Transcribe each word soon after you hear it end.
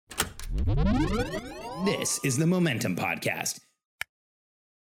This is the Momentum Podcast.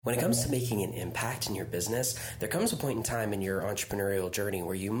 When it comes to making an impact in your business, there comes a point in time in your entrepreneurial journey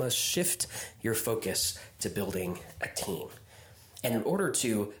where you must shift your focus to building a team. And in order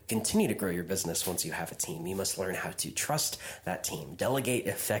to continue to grow your business once you have a team, you must learn how to trust that team, delegate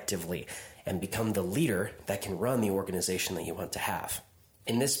effectively, and become the leader that can run the organization that you want to have.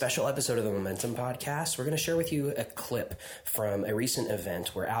 In this special episode of the Momentum Podcast, we're going to share with you a clip from a recent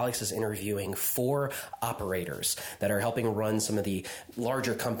event where Alex is interviewing 4 operators that are helping run some of the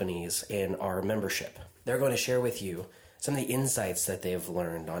larger companies in our membership. They're going to share with you some of the insights that they have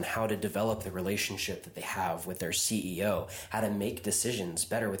learned on how to develop the relationship that they have with their CEO, how to make decisions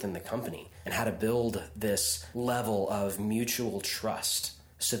better within the company, and how to build this level of mutual trust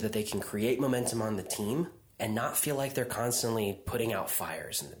so that they can create momentum on the team and not feel like they're constantly putting out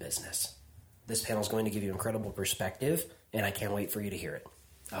fires in the business. This panel is going to give you incredible perspective, and I can't wait for you to hear it.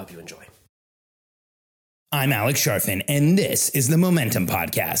 I hope you enjoy. I'm Alex Sharfin, and this is the Momentum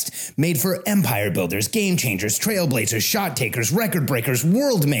Podcast, made for empire builders, game changers, trailblazers, shot takers, record breakers,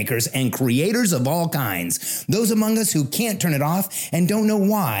 world makers, and creators of all kinds. Those among us who can't turn it off and don't know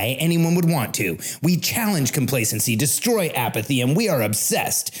why anyone would want to. We challenge complacency, destroy apathy, and we are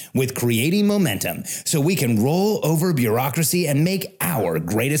obsessed with creating momentum so we can roll over bureaucracy and make our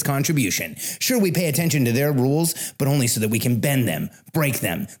greatest contribution. Sure, we pay attention to their rules, but only so that we can bend them, break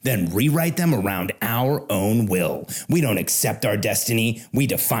them, then rewrite them around our own will. We don't accept our destiny, we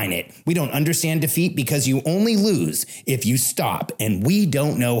define it. We don't understand defeat because you only lose if you stop, and we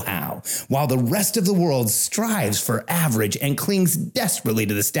don't know how. While the rest of the world strives for average and clings desperately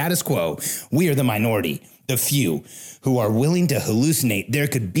to the status quo, we are the minority, the few, who are willing to hallucinate there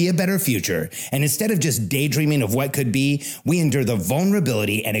could be a better future. And instead of just daydreaming of what could be, we endure the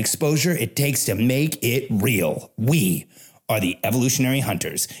vulnerability and exposure it takes to make it real. We are the evolutionary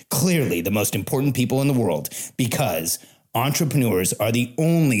hunters, clearly the most important people in the world, because entrepreneurs are the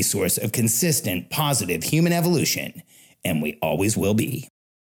only source of consistent, positive human evolution, and we always will be.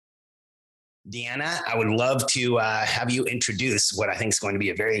 Deanna, I would love to have you introduce what I think is going to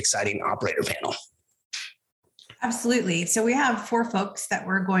be a very exciting operator panel. Absolutely. So we have 4 folks that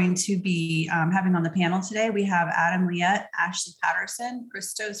we're going to be having on the panel today. We have Adam Liette, Ashley Patterson,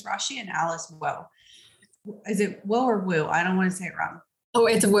 Christos Rashi, and Alice Woe. Is it Woe or Woo? I don't want to say it wrong. Oh,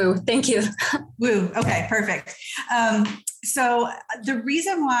 it's Woo. Thank you. Woo. Okay, perfect. So the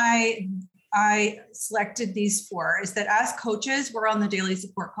reason why I selected these 4 is that as coaches, we're on the daily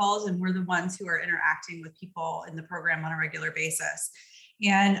support calls and we're the ones who are interacting with people in the program on a regular basis.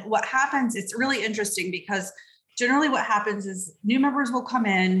 And what happens, it's really interesting because generally what happens is new members will come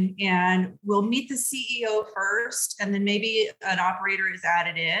in and we'll meet the CEO first, and then maybe an operator is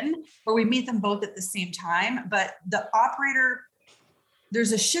added in, or we meet them both at the same time. But the operator,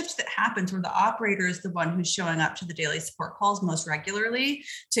 there's a shift that happens where the operator is the one who's showing up to the daily support calls most regularly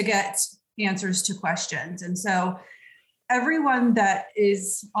to get answers to questions. And so everyone that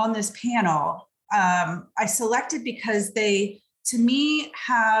is on this panel, I selected because they, to me,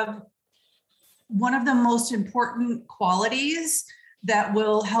 have one of the most important qualities that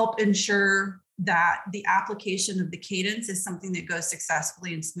will help ensure that the application of the cadence is something that goes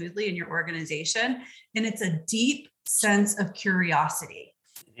successfully and smoothly in your organization. And it's a deep sense of curiosity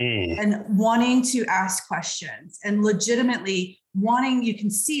and wanting to ask questions and legitimately wanting, you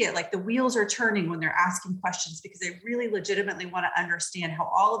can see it like the wheels are turning when they're asking questions because they really legitimately want to understand how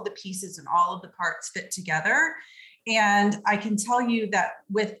all of the pieces and all of the parts fit together. And I can tell you that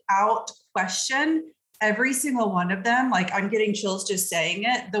without question, every single one of them, like I'm getting chills just saying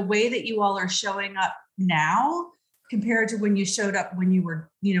it, the way that you all are showing up now compared to when you showed up when you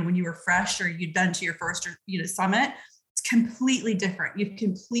were, when you were fresh or you'd been to your first, summit, it's completely different. You've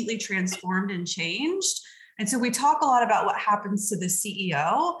completely transformed and changed. And so we talk a lot about what happens to the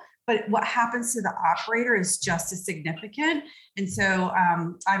CEO, but what happens to the operator is just as significant. And so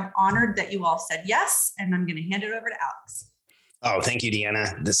I'm honored that you all said yes, and I'm going to hand it over to Alex. Oh, thank you,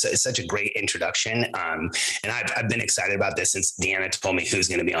 Deanna. This is such a great introduction. And I've been excited about this since Deanna told me who's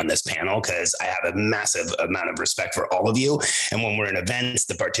going to be on this panel, because I have a massive amount of respect for all of you. And when we're in events,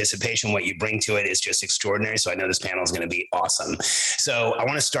 the participation, what you bring to it is just extraordinary. So I know this panel is going to be awesome. So I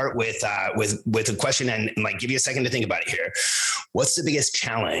want to start with a question and give you a second to think about it here. What's the biggest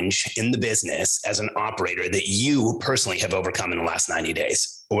challenge in the business as an operator that you personally have overcome in the last 90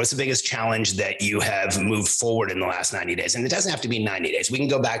 days? Or what's the biggest challenge that you have moved forward in the last 90 days? And it doesn't have to be 90 days. We can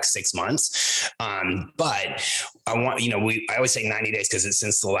go back 6 months. But I want, I always say 90 days because it's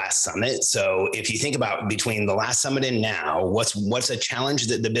since the last summit. So if you think about between the last summit and now, what's a challenge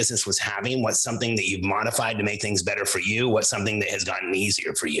that the business was having? What's something that you've modified to make things better for you? What's something that has gotten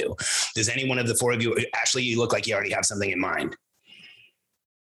easier for you? Does any one of the four of you, Ashley, you look like you already have something in mind.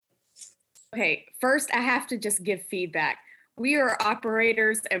 Okay, first I have to just give feedback. We are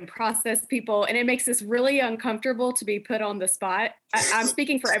operators and process people, and it makes us really uncomfortable to be put on the spot. I'm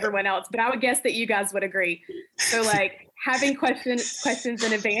speaking for everyone else, but I would guess that you guys would agree. So like having questions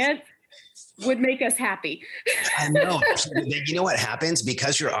in advance would make us happy. I know. You know what happens?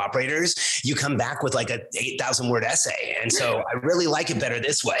 Because you're operators, you come back with like a 8,000 word essay. And so I really like it better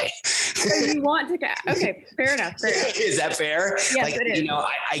this way. So you want to get, okay, fair enough. Is that fair? Yes, it is.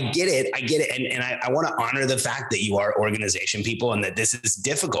 I get it. And I want to honor the fact that you are organization people and that this is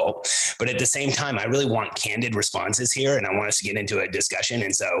difficult. But at the same time, I really want candid responses here. And I want us to get into a discussion.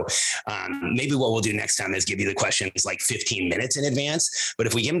 And so maybe what we'll do next time is give you the questions like 15 minutes in advance. But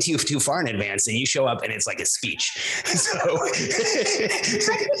if we give them to you too far in advance, and you show up and it's like a speech. So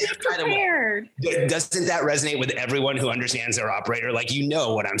doesn't that resonate with everyone who understands their operator? Like,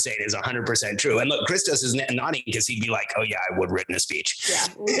 what I'm saying is 100% true. And look, Christos is nodding because he'd be like, oh yeah, I would have written a speech. Yeah,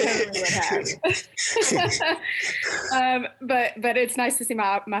 we totally would have. But it's nice to see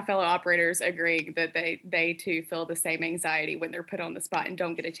my fellow operators agreeing that they too feel the same anxiety when they're put on the spot and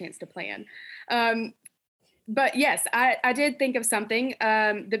don't get a chance to plan. But yes, I did think of something.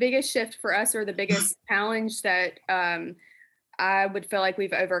 The biggest shift for us, or the biggest challenge that I would feel like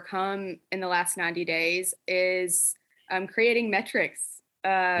we've overcome in the last 90 days is creating metrics.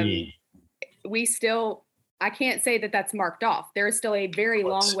 I can't say that that's marked off. There is still a very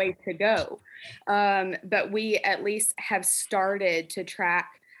long way to go. But we at least have started to track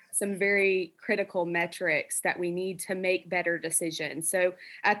some very critical metrics that we need to make better decisions. So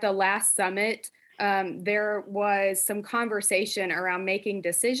at the last summit, there was some conversation around making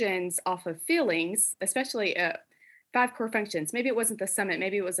decisions off of feelings, especially 5 core functions. Maybe it wasn't the summit,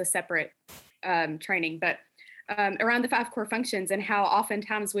 maybe it was a separate training, but around the 5 core functions and how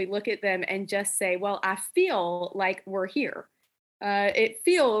oftentimes we look at them and just say, well, I feel like we're here. It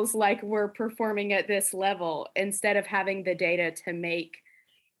feels like we're performing at this level, instead of having the data to make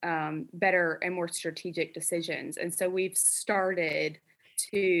better and more strategic decisions. And so we've started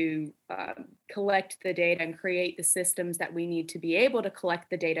to collect the data and create the systems that we need to be able to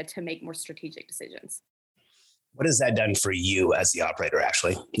collect the data to make more strategic decisions. What has that done for you as the operator,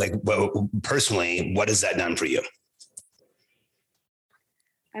 Ashley? Like, personally, what has that done for you?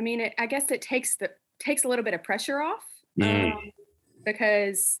 I mean, I guess it takes a little bit of pressure off,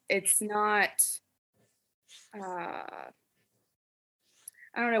 because it's not, I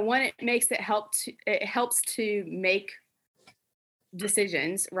don't know, one, it helps to make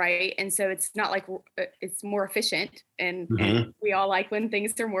decisions, right? And so it's not like it's more efficient, and we all like when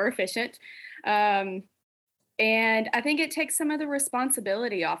things are more efficient. And I think it takes some of the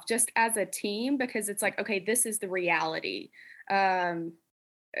responsibility off just as a team, because it's like, okay, this is the reality.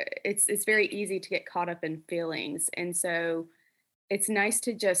 It's very easy to get caught up in feelings. And so it's nice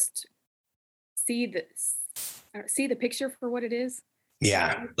to just see the picture for what it is.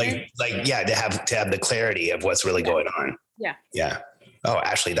 Yeah. To have the clarity of what's really going on. Yeah. Yeah. Oh,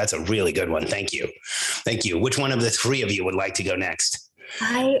 Ashley, that's a really good one. Thank you. Thank you. Which one of the 3 of you would like to go next?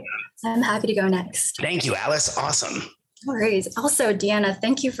 I'm happy to go next. Thank you, Alice. Awesome. No worries. Also, Deanna,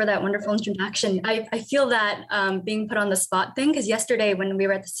 thank you for that wonderful introduction. I feel that being put on the spot thing, because yesterday when we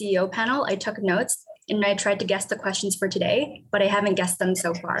were at the CEO panel, I took notes and I tried to guess the questions for today, but I haven't guessed them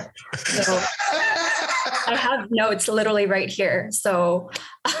so far. So I have notes literally right here. So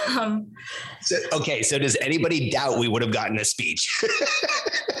does anybody doubt we would have gotten a speech?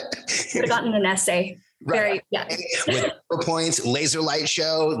 Would have gotten an essay. Right. With points, laser light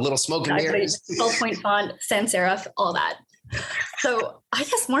show, little smoke and mirrors. 12-point font, sans serif, all that. So I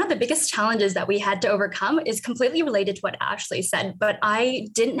guess one of the biggest challenges that we had to overcome is completely related to what Ashley said, but I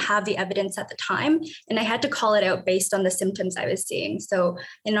didn't have the evidence at the time, and I had to call it out based on the symptoms I was seeing. So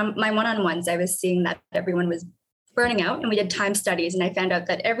in my one-on-ones, I was seeing that everyone was burning out, and we did time studies, and I found out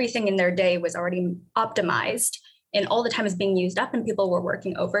that everything in their day was already optimized and all the time is being used up and people were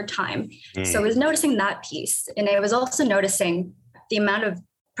working overtime. So I was noticing that piece. And I was also noticing the amount of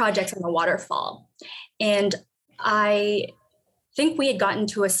projects on the waterfall. And I think we had gotten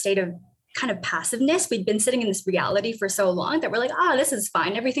to a state of kind of passiveness. We'd been sitting in this reality for so long that we're like, this is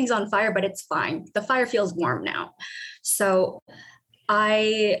fine. Everything's on fire, but it's fine. The fire feels warm now. So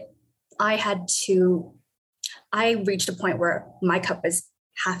I reached a point where my cup was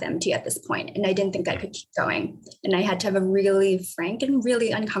half empty at this point, and I didn't think I could keep going. And I had to have a really frank and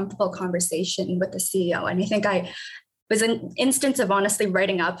really uncomfortable conversation with the CEO. And I think I was an instance of honestly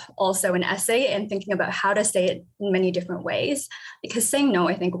writing up also an essay and thinking about how to say it in many different ways, because saying no,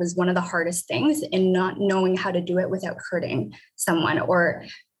 I think, was one of the hardest things, and not knowing how to do it without hurting someone or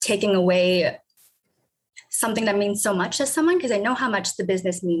taking away something that means so much to someone, because I know how much the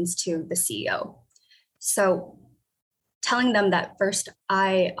business means to the CEO. So telling them that first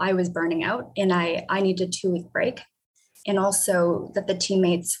I was burning out and I needed a 2-week break, and also that the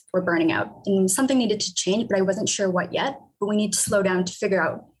teammates were burning out and something needed to change, but I wasn't sure what yet. But we need to slow down to figure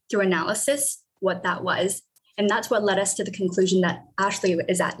out through analysis what that was. And that's what led us to the conclusion that Ashley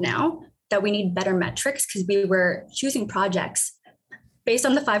is at now, that we need better metrics, because we were choosing projects based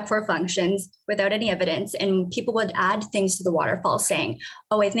on the 5 core functions without any evidence. And people would add things to the waterfall saying,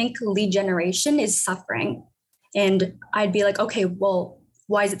 oh, I think lead generation is suffering. And I'd be like, okay, well,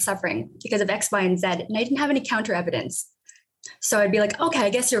 why is it suffering? Because of X, Y, and Z. And I didn't have any counter evidence. So I'd be like, okay, I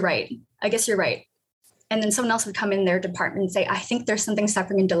guess you're right. And then someone else would come in their department and say, I think there's something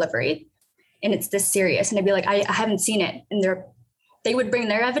suffering in delivery and it's this serious. And I'd be like, I haven't seen it. And they would bring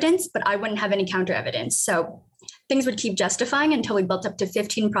their evidence, but I wouldn't have any counter evidence. So things would keep justifying until we built up to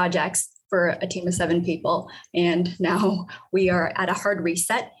 15 projects for a team of 7 people. And now we are at a hard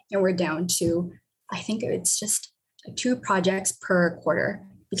reset and we're down to, I think it's just 2 projects per quarter.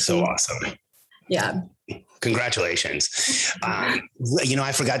 So awesome. Yeah. Congratulations. I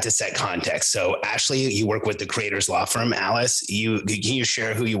forgot to set context. So Ashley, you work with the Creators Law Firm. Alice, can you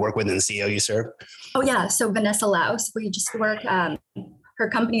share who you work with and the CEO you serve? Oh yeah. So Vanessa Lau. We just work, her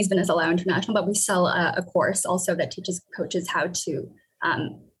company is Vanessa Lau International, but we sell a course also that teaches coaches how to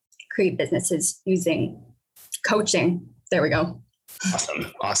create businesses using coaching. There we go.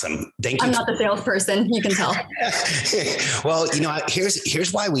 Awesome. Thank you. I'm not the salesperson, you can tell. Well,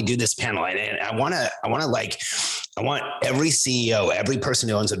 here's why we do this panel. And I want every CEO, every person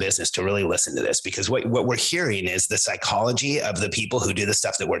who owns a business to really listen to this, because what we're hearing is the psychology of the people who do the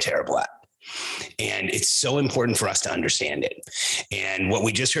stuff that we're terrible at. And it's so important for us to understand it. And what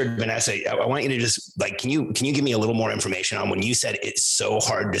we just heard, Vanessa, I want you to just can you give me a little more information on when you said it's so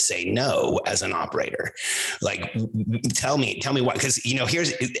hard to say no as an operator? Tell me why, because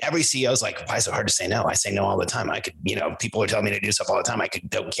here's every CEO's like, why is it hard to say no? I say no all the time. I could, people are telling me to do stuff all the time.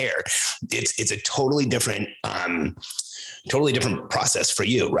 Don't care. It's a totally different process for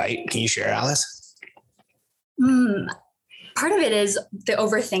you, right? Can you share, Alice? Part of it is the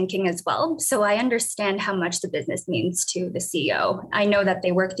overthinking as well. So I understand how much the business means to the CEO. I know that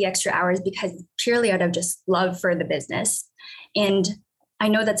they work the extra hours because purely out of just love for the business. And I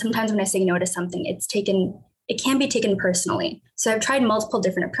know that sometimes when I say no to something, it can be taken personally. So I've tried multiple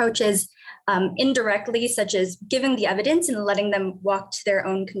different approaches, indirectly, such as giving the evidence and letting them walk to their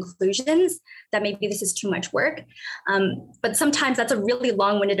own conclusions that maybe this is too much work. But sometimes that's a really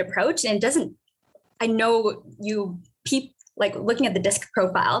long-winded approach, and I know looking at the DISC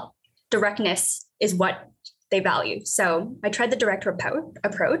profile, directness is what they value. So I tried the direct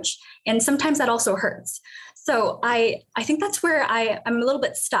approach, and sometimes that also hurts. So I think that's where I'm a little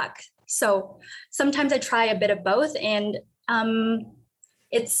bit stuck. So sometimes I try a bit of both, and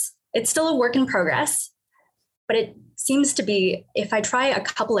it's still a work in progress, but it seems to be, if I try a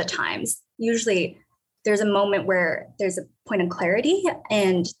couple of times, usually there's a moment where there's a point of clarity,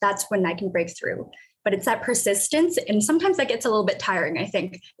 and that's when I can break through. But it's that persistence. And sometimes that gets a little bit tiring, I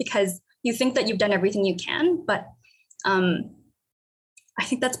think, because you think that you've done everything you can, but I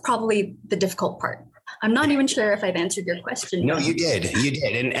think that's probably the difficult part. I'm not even sure if I've answered your question. No, you did.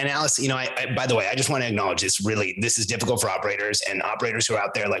 And Alice, by the way, I just want to acknowledge this is difficult for operators, and operators who are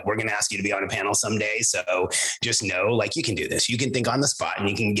out there, we're going to ask you to be on a panel someday. So just know, you can do this. You can think on the spot and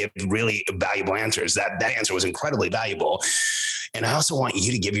you can give really valuable answers. That answer was incredibly valuable. And I also want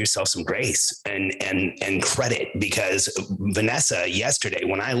you to give yourself some grace and credit, because Vanessa, yesterday,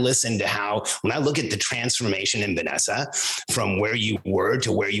 when I look at the transformation in Vanessa from where you were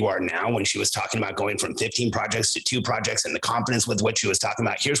to where you are now, when she was talking about going from 15 projects to 2 projects and the confidence with what she was talking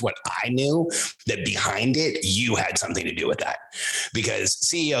about, here's what I knew, that behind it, you had something to do with that, because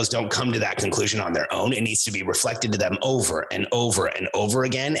CEOs don't come to that conclusion on their own. It needs to be reflected to them over and over and over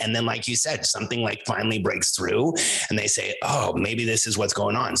again. And then, like you said, something finally breaks through and they say, oh, maybe this is what's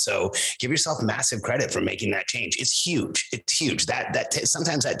going on. So give yourself massive credit for making that change. It's huge.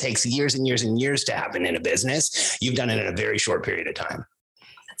 Sometimes that takes years and years and years to happen in a business. You've done it in a very short period of time.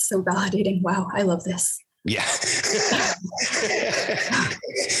 That's so validating. Wow. I love this. Yeah.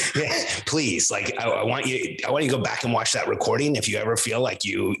 Yeah. Please. I want you to go back and watch that recording if you ever feel like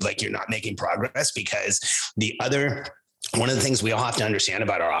you're not making progress, because the other one of the things we all have to understand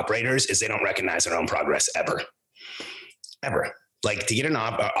about our operators is they don't recognize their own progress ever. Like, to get an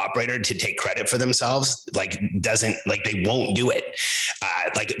operator to take credit for themselves, they won't do it.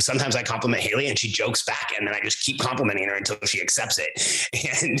 Like, sometimes I compliment Haley and she jokes back, and then I just keep complimenting her until she accepts it.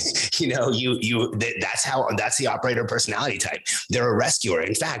 And that's the operator personality type. They're a rescuer.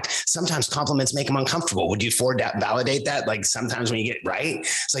 In fact, sometimes compliments make them uncomfortable. Would you validate that? Like, sometimes when you get it right,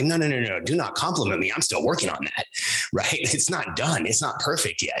 it's like, no, do not compliment me. I'm still working on that. Right? It's not done. It's not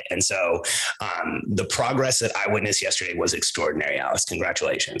perfect yet. And so the progress that I witnessed yesterday was extraordinary. Alice,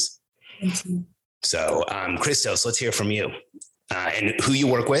 congratulations. Thank you. So, Christos, let's hear from you, and who you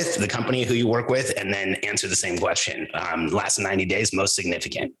work with, the company who you work with, and then answer the same question. Last 90 days, most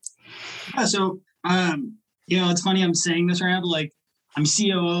significant. Yeah, so, it's funny I'm saying this right now, but like, I'm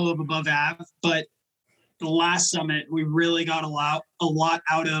COO of Above Ave, but the last summit, we really got a lot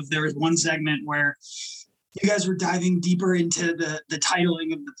out of. There was one segment where you guys were diving deeper into the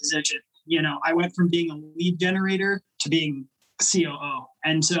titling of the position. I went from being a lead generator to being COO.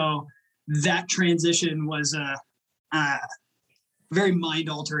 And so that transition was a very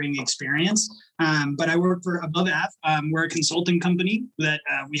mind-altering experience. But I work for Above Ave. We're a consulting company that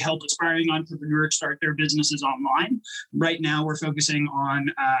we help aspiring entrepreneurs start their businesses online. Right now, we're focusing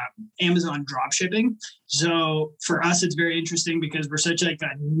on Amazon dropshipping. So for us, it's very interesting because we're such like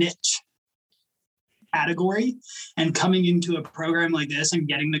a niche category, and coming into a program like this and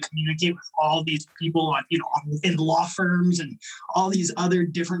getting to communicate with all these people in law firms and all these other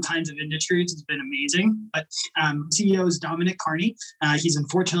different kinds of industries has been amazing. But CEO is Dominic Carney. He's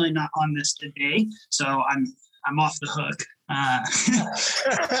unfortunately not on this today, so I'm off the hook.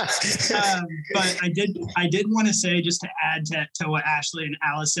 But I did want to say, just to add to what Ashley and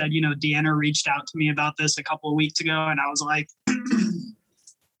Alice said, Deanna reached out to me about this a couple of weeks ago, and I was like,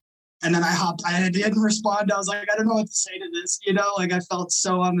 and then I didn't respond. I was like, I don't know what to say to this, I felt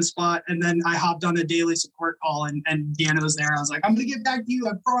so on the spot. And then I hopped on a daily support call, and Deanna was there. I was like, I'm going to get back to you.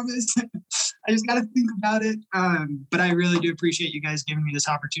 I promise. I just got to think about it. But I really do appreciate you guys giving me this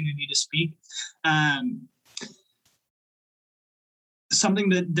opportunity to speak. Something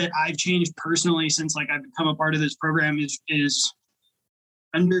that I've changed personally since I've become a part of this program is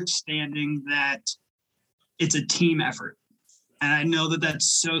understanding that it's a team effort. And I know that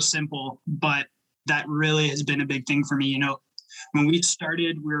that's so simple, but that really has been a big thing for me. When we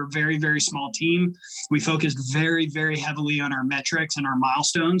started, we were a very, very small team. We focused very, very heavily on our metrics and our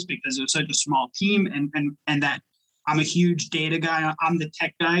milestones because it was such a small team, and that I'm a huge data guy. I'm the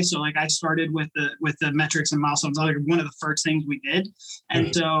tech guy. So I started with the metrics and milestones. One of the first things we did.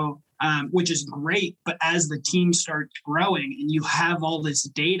 And so, which is great. But as the team starts growing and you have all this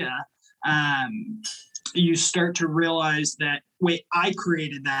data, you start to realize that, wait, I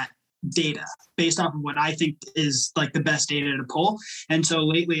created that data based off of what I think is the best data to pull. And so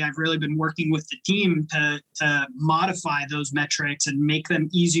lately I've really been working with the team to modify those metrics and make them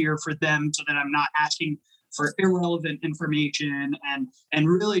easier for them so that I'm not asking for irrelevant information, and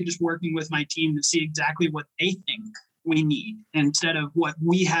really just working with my team to see exactly what they think we need instead of what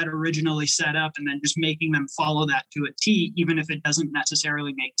we had originally set up, and then just making them follow that to a T, even if it doesn't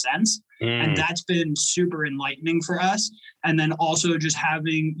necessarily make sense. And that's been super enlightening for us. And then also just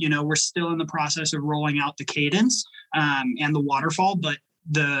having, we're still in the process of rolling out the cadence and the waterfall, but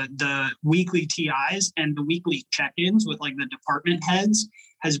the weekly TIs and the weekly check-ins with the department heads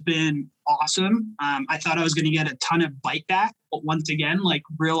has been awesome. I thought I was going to get a ton of bite back, but once again,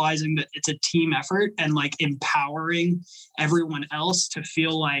 realizing that it's a team effort and empowering everyone else to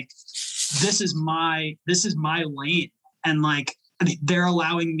feel like this is my lane, and they're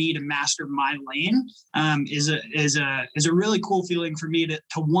allowing me to master my lane is a really cool feeling for me to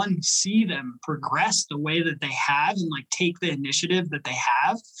one, see them progress the way that they have and take the initiative that they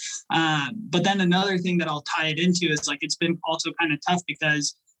have. But then another thing that I'll tie it into is it's been also kind of tough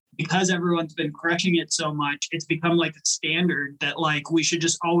because everyone's been crushing it so much, it's become a standard that we should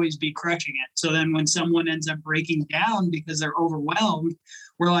just always be crushing it. So then when someone ends up breaking down because they're overwhelmed,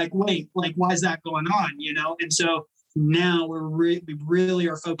 we're wait, why is that going on? And so now we really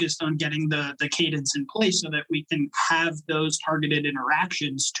are focused on getting the cadence in place so that we can have those targeted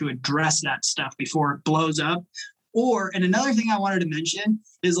interactions to address that stuff before it blows up. And another thing I wanted to mention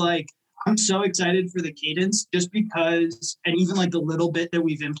is I'm so excited for the cadence just because, and even the little bit that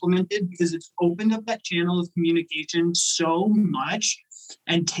we've implemented, because it's opened up that channel of communication so much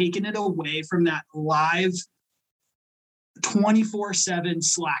and taken it away from that live 24/7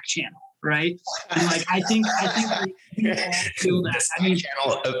 Slack channel. right? And like, I think we all feel that. I mean,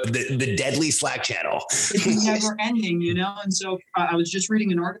 the deadly Slack channel. It's never ending, you know? And so I was just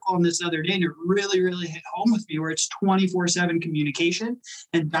reading an article on this the other day, and it really, really hit home with me, where it's 24/7 communication,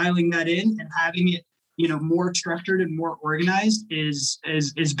 and dialing that in and having it, you know, more structured and more organized is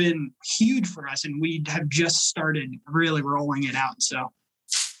been huge for us. And we have just started really rolling it out. So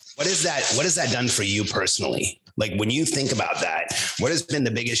what has that done for you personally? Like, when you think about that, what has been the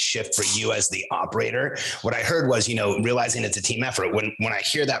biggest shift for you as the operator? What I heard was, you know, realizing it's a team effort. When I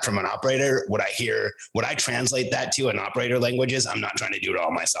hear that from an operator, what I translate that to in operator languages, I'm not trying to do it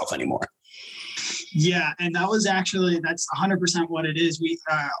all myself anymore. Yeah. And that's 100% what it is. We,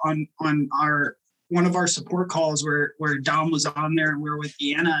 on one of our support calls where Dom was on there and we were with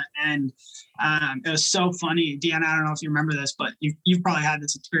Deanna, and it was so funny. Deanna, I don't know if you remember this, but you've probably had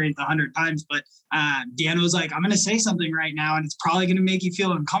this experience 100 times, but Deanna was like, I'm going to say something right now, and it's probably going to make you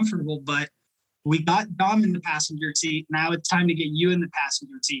feel uncomfortable, but we got Dom in the passenger seat. Now it's time to get you in the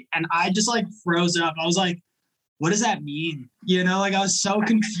passenger seat. And I just like froze up. I was like, what does that mean? You know, like I was so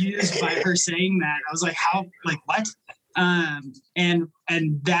confused by her saying that. I was like, how, like, what? And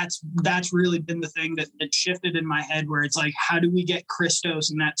that's really been the thing that shifted in my head, where it's like, how do we get Christos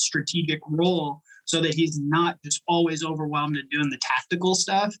in that strategic role so that he's not just always overwhelmed at doing the tactical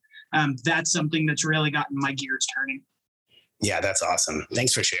stuff? That's something that's really gotten my gears turning. Yeah, that's awesome.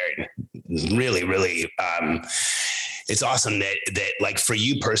 Thanks for sharing. Really, really, it's awesome that like for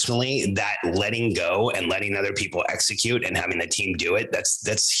you personally, that letting go and letting other people execute and having the team do it,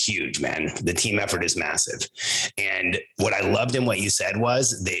 that's huge, man. The team effort is massive. And what I loved in what you said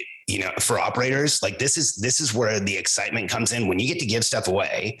was that, you know, for operators, like this is where the excitement comes in. When you get to give stuff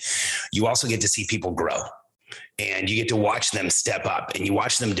away, you also get to see people grow. And you get to watch them step up, and you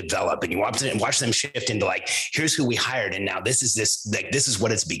watch them develop, and you watch them shift into like, here's who we hired. And now this is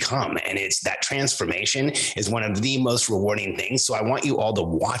what it's become. And it's that transformation is one of the most rewarding things. So I want you all to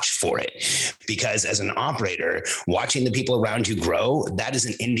watch for it, because as an operator, watching the people around you grow, that is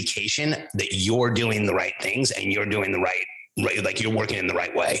an indication that you're doing the right things and you're doing the right, like you're working in the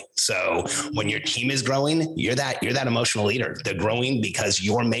right way. So when your team is growing, you're that emotional leader. They're growing because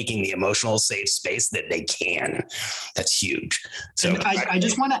you're making the emotional safe space that they can. That's huge. So I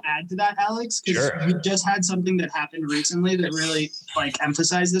just want to add to that, Alex, because sure. We just had something that happened recently that really like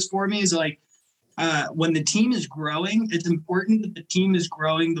emphasized this for me. Is like when the team is growing, it's important that the team is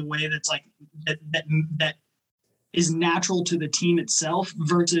growing the way that's like that is natural to the team itself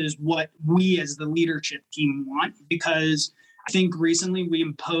versus what we as the leadership team want. Because I think recently we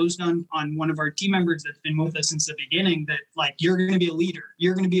imposed on one of our team members that's been with us since the beginning that like, you're going to be a leader.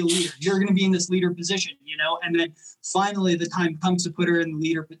 You're going to be a leader. You're going to be in this leader position, you know? And then finally the time comes to put her in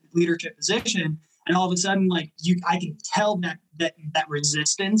the leadership position. And all of a sudden, like I can tell that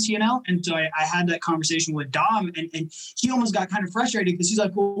resistance, you know? And so I had that conversation with Dom, and he almost got kind of frustrated because he's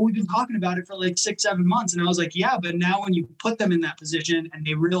like, well, we've been talking about it for like 6-7 months. And I was like, yeah, but now when you put them in that position and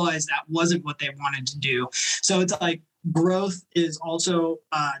they realize that wasn't what they wanted to do. So it's like growth is also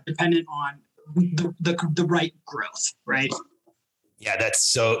dependent on the right growth, right? Yeah,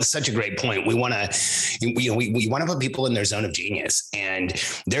 that's such a great point. We want to put people in their zone of genius, and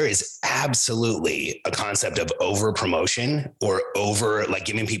there is absolutely a concept of over promotion or over like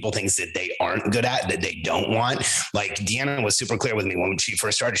giving people things that they aren't good at, that they don't want. Like Deanna was super clear with me when she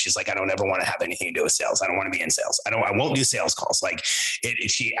first started. She's like, I don't ever want to have anything to do with sales. I don't want to be in sales. I won't do sales calls. Like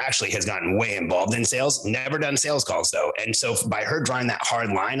she actually has gotten way involved in sales, never done sales calls though. And so by her drawing that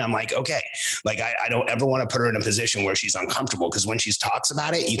hard line, I'm like, okay, like I don't ever want to put her in a position where she's uncomfortable, because when she talks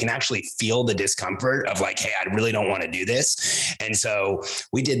about it, you can actually feel the discomfort of like, hey, I really don't want to do this. And so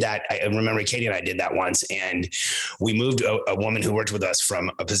we did that. I remember Katie and I did that once, and we moved a woman who worked with us from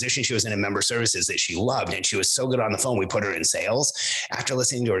a position she was in member services that she loved, and she was so good on the phone, we put her in sales. After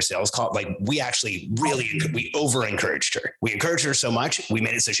listening to her sales call, like we actually we over encouraged her. We encouraged her so much, we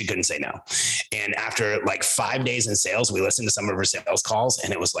made it so she couldn't say no. And after like 5 days in sales, we listened to some of her sales calls,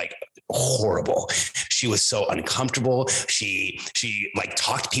 and it was like horrible. She was so uncomfortable. She like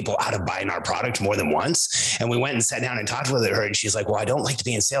talked people out of buying our product more than once. And we went and sat down and talked with her, and she's like, well, I don't like to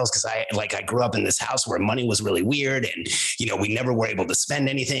be in sales because I grew up in this house where money was really weird, and you know, we never were able to spend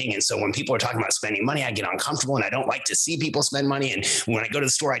anything. And so when people are talking about spending money, I get uncomfortable, and I don't like to see people spend money. And when I go to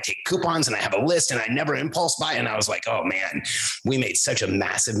the store, I take coupons and I have a list, and I never impulse buy. And I was like, oh man, we made such a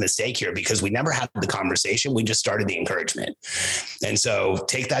massive mistake here because we never had the conversation. We just started the encouragement. And so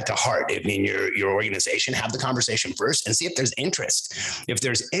take that to heart. If in your organization, have the conversation first and see if there's interest. If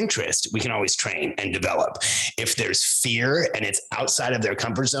there's interest, we can always train and develop. If there's fear and it's outside of their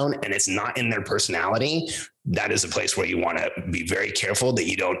comfort zone and it's not in their personality, that is a place where you want to be very careful that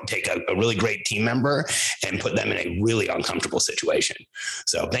you don't take a really great team member and put them in a really uncomfortable situation.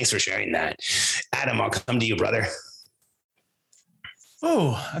 So thanks for sharing that. Adam, I'll come to you, brother.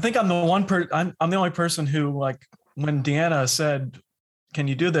 Oh, I think I'm the I'm the only person who, like, when Deanna said, "Can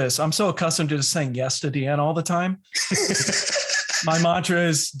you do this?" I'm so accustomed to just saying yes to Deanna all the time. My mantra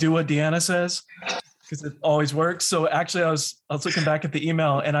is do what Deanna says, because it always works. So actually I was looking back at the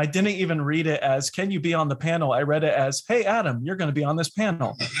email and I didn't even read it as, "Can you be on the panel?" I read it as, "Hey, Adam, you're going to be on this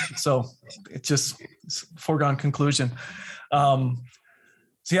panel." So it's a foregone conclusion. So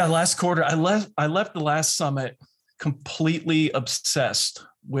yeah, last quarter, I left the last summit completely obsessed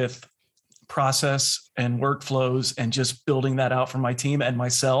with process and workflows and just building that out for my team and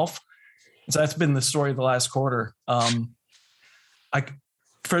myself. So that's been the story of the last quarter.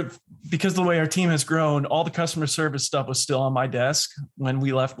 Because of the way our team has grown, all the customer service stuff was still on my desk when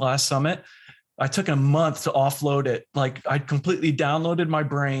we left last summit. I took a month to offload it. Like, I completely downloaded my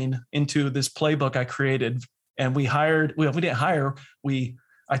brain into this playbook I created, and I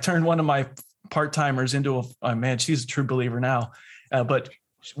turned one of my part-timers into man, she's a true believer now. But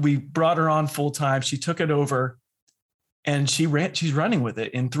we brought her on full time. She took it over and she's running with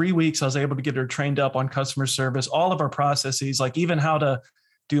it. In 3 weeks, I was able to get her trained up on customer service, all of our processes, like even how to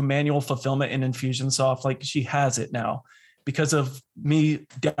do manual fulfillment in Infusionsoft. Like, she has it now because of me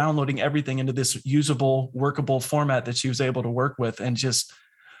downloading everything into this usable, workable format that she was able to work with. And just,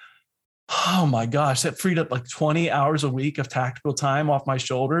 oh my gosh, that freed up like 20 hours a week of tactical time off my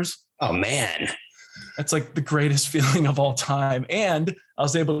shoulders. Oh man. That's like the greatest feeling of all time. And I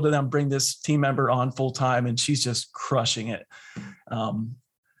was able to then bring this team member on full time, and she's just crushing it.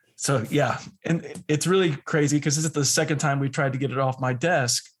 So yeah, and it's really crazy because this is the second time we tried to get it off my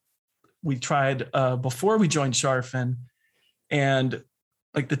desk. We tried before we joined Charfen, and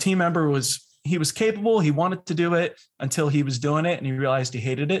like the team member was capable. He wanted to do it until he was doing it and he realized he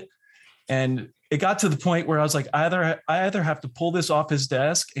hated it. And it got to the point where I was like, I either have to pull this off his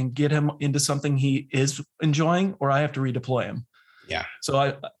desk and get him into something he is enjoying, or I have to redeploy him. Yeah.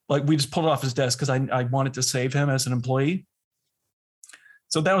 So we just pulled it off his desk because I wanted to save him as an employee.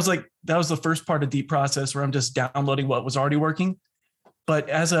 So that was the first part of deep process, where I'm just downloading what was already working. But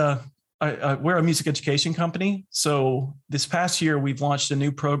we're a music education company. So this past year, we've launched a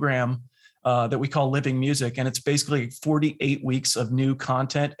new program that we call Living Music. And it's basically 48 weeks of new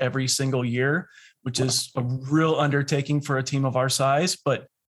content every single year, which is a real undertaking for a team of our size. But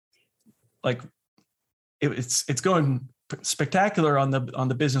like it's going spectacular on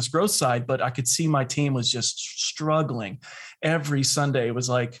the business growth side, but I could see my team was just struggling. Every Sunday was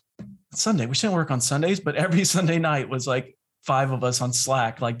like, Sunday, we shouldn't work on Sundays, but every Sunday night was like 5 of us on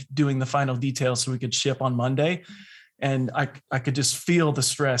Slack, like doing the final details so we could ship on Monday. And I could just feel the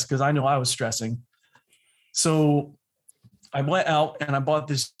stress because I know I was stressing. So I went out and I bought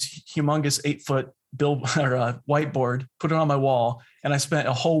this humongous 8-foot whiteboard, put it on my wall. And I spent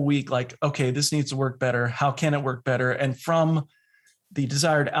a whole week like, okay, this needs to work better. How can it work better? And from the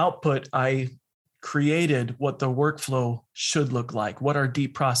desired output, I created what the workflow should look like, what our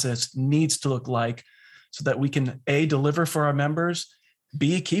deep process needs to look like, so that we can A, deliver for our members,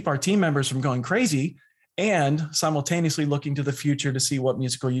 B, keep our team members from going crazy, and simultaneously looking to the future to see what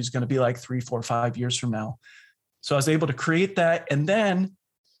Musical U is going to be like 3, 4, 5 years from now. So I was able to create that and then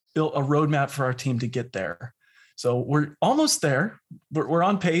built a roadmap for our team to get there. So we're almost there. We're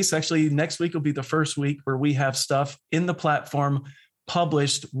on pace. Actually, next week will be the first week where we have stuff in the platform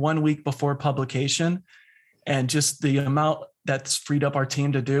published 1 week before publication, and just the amount that's freed up our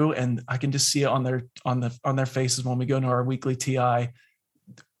team to do. And I can just see it on their faces when we go into our weekly TI.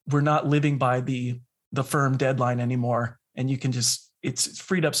 We're not living by the firm deadline anymore. And you can it's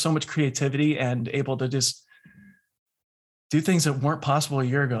freed up so much creativity and able to just do things that weren't possible a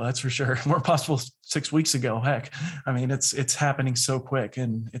year ago. That's for sure. Weren't possible 6 weeks ago. Heck, I mean, it's happening so quick,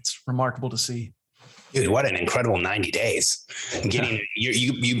 and it's remarkable to see. Dude, what an incredible 90 days.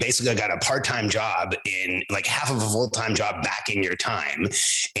 You basically got a part-time job in like half of a full-time job back in your time,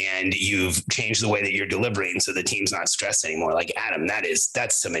 and you've changed the way that you're delivering so the team's not stressed anymore. Like, Adam,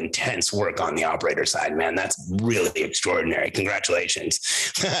 that's some intense work on the operator side, man. That's really extraordinary. Congratulations.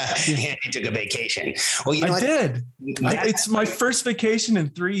 You took a vacation. Well, I did. It's my first vacation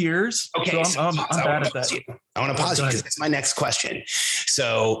in 3 years. Okay. So I'm bad at that. I want to pause you because that's my next question.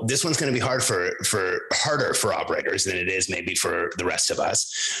 So this one's going to be harder for operators than it is maybe for the rest of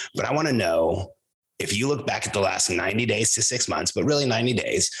us. But I want to know, if you look back at the last 90 days to 6 months, but really 90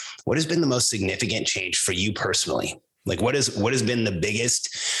 days, what has been the most significant change for you personally? Like what has been the biggest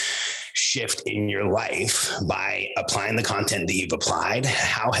shift in your life by applying the content that you've applied?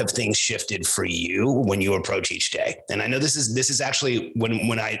 How have things shifted for you when you approach each day? And I know this is actually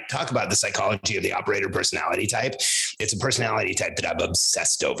when I talk about the psychology of the operator personality type, it's a personality type that I've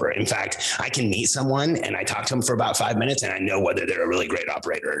obsessed over. In fact, I can meet someone and I talk to them for about 5 minutes and I know whether they're a really great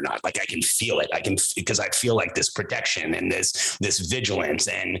operator or not. Like I can feel it. Because I feel like this protection and this vigilance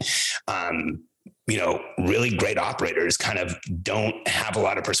and, really great operators kind of don't have a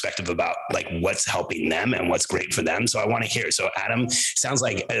lot of perspective about like what's helping them and what's great for them. So I want to hear. So Adam, sounds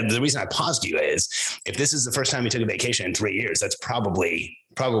like the reason I paused you is if this is the first time you took a vacation in 3 years, that's probably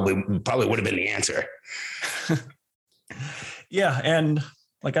would have been the answer. Yeah. And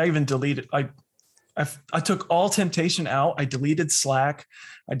like I even deleted, I took all temptation out. I deleted Slack.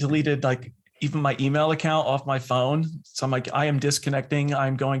 I deleted like even my email account off my phone. So I'm like, I am disconnecting.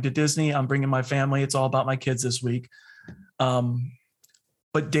 I'm going to Disney. I'm bringing my family. It's all about my kids this week.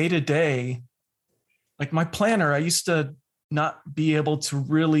 But day to day, like my planner, I used to not be able to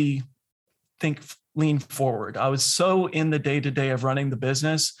really lean forward. I was so in the day to day of running the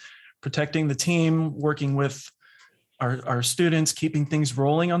business, protecting the team, working with our students, keeping things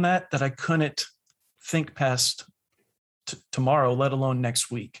rolling on that I couldn't think past tomorrow, let alone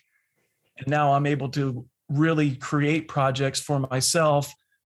next week. And now I'm able to really create projects for myself,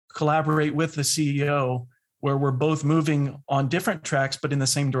 collaborate with the CEO, where we're both moving on different tracks, but in the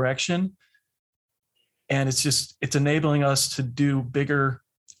same direction. And it's enabling us to do bigger,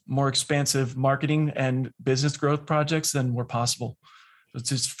 more expansive marketing and business growth projects than were possible. It's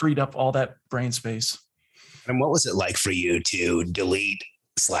just freed up all that brain space. And what was it like for you to delete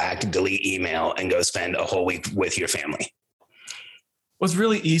Slack, delete email, and go spend a whole week with your family? It was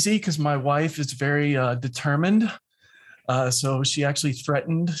really easy because my wife is very determined. So she actually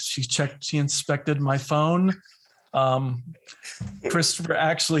threatened. She inspected my phone. Christopher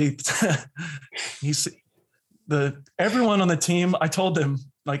actually, everyone on the team. I told them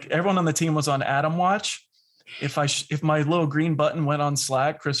like everyone on the team was on Atom Watch. If my little green button went on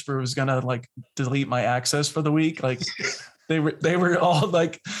Slack, Christopher was gonna like delete my access for the week. Like they were all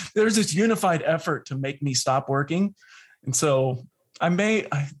like, there's this unified effort to make me stop working, and so.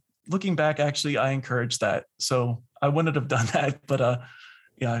 Looking back, actually, I encouraged that. So I wouldn't have done that, but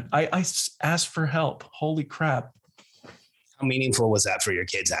I asked for help. Holy crap. How meaningful was that for your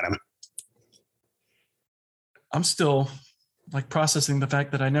kids, Adam? I'm still like processing the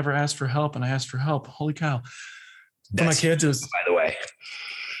fact that I never asked for help and I asked for help. Holy cow. For my kids, it was, by the way.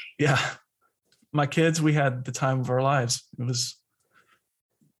 Yeah. My kids, we had the time of our lives.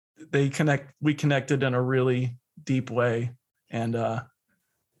 We connected in a really deep way. And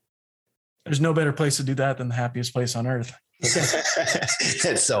there's no better place to do that than the happiest place on earth.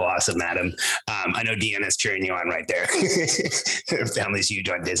 That's so awesome, Adam. I know Deanna's cheering you on right there. Her family's huge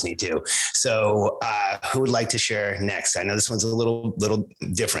on Disney too. So who would like to share next? I know this one's a little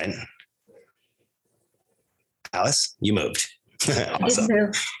different. Alice, you moved. Awesome.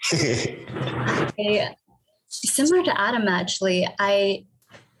 Similar to Adam, actually,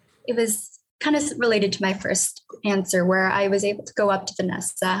 it was kind of related to my first answer where I was able to go up to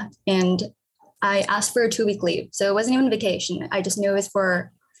Vanessa and I asked for a 2-week leave. So it wasn't even a vacation. I just knew it was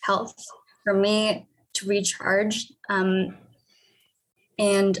for health, for me to recharge. And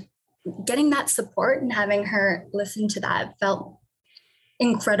getting that support and having her listen to that felt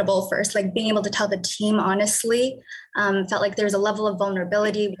incredible first, like being able to tell the team honestly, felt like there's a level of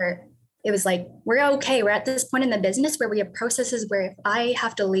vulnerability where it was like, we're okay. We're at this point in the business where we have processes where if I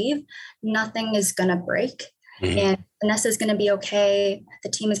have to leave, nothing is going to break. Mm-hmm. And Vanessa's going to be okay.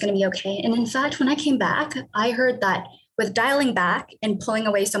 The team is going to be okay. And in fact, when I came back, I heard that with dialing back and pulling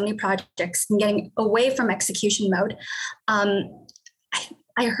away so many projects and getting away from execution mode,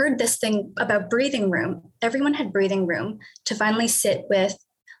 I heard this thing about breathing room. Everyone had breathing room to finally sit with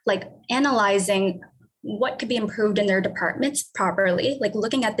like analyzing what could be improved in their departments properly, like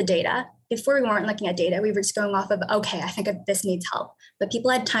looking at the data. Before we weren't looking at data, we were just going off of, okay, I think this needs help. But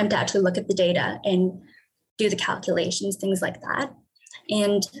people had time to actually look at the data and do the calculations, things like that.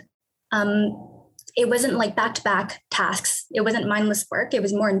 And it wasn't like back-to-back tasks. It wasn't mindless work. It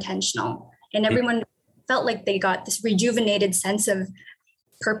was more intentional. And everyone felt like they got this rejuvenated sense of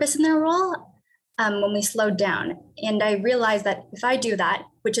purpose in their role when we slowed down. And I realized that if I do that,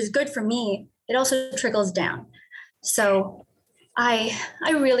 which is good for me, it also trickles down. So I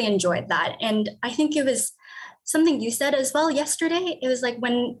really enjoyed that. And I think it was something you said as well yesterday. It was like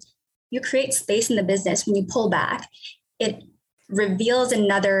when you create space in the business, when you pull back, it reveals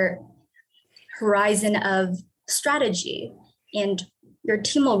another horizon of strategy and your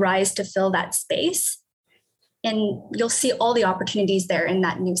team will rise to fill that space. and you'll see all the opportunities there in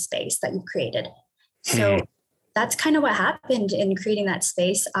that new space that you've created. So that's kind of what happened in creating that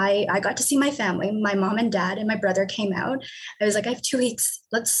space. I got to see my family. My mom and dad and my brother came out. I was like, I have 2 weeks.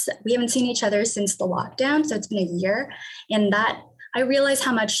 We haven't seen each other since the lockdown. So it's been a year. And that I realized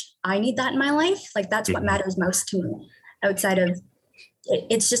how much I need that in my life. Like that's what matters most to me outside of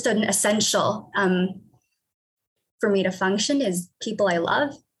it's just an essential for me to function is people I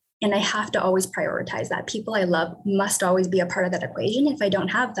love. And I have to always prioritize that. People I love must always be a part of that equation. If I don't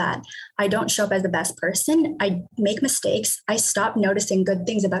have that, I don't show up as the best person. I make mistakes. I stop noticing good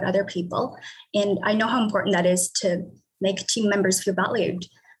things about other people. And I know how important that is to make team members feel valued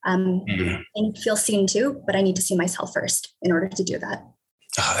and feel seen too. But I need to see myself first in order to do that.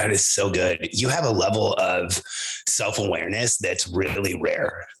 Oh, that is so good. You have a level of self-awareness that's really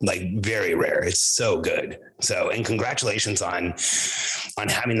rare, like very rare. It's so good. So, and congratulations on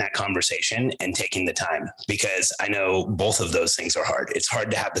having that conversation and taking the time, because I know both of those things are hard. It's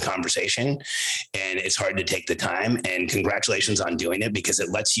hard to have the conversation and it's hard to take the time, and congratulations on doing it, because it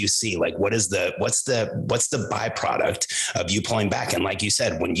lets you see like, what's the byproduct of you pulling back. And like you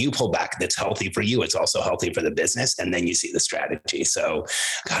said, when you pull back, that's healthy for you. It's also healthy for the business. And then you see the strategy. So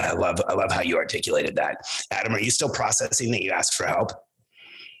God, I love how you articulated that. Adam, are you still processing that you asked for help?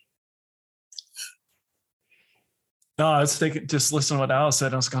 No, I was thinking, just listen to what Alice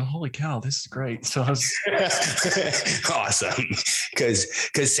said. I was going, holy cow, this is great. So I was awesome. Cause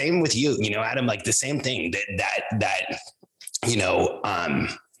same with you, Adam, like the same thing that,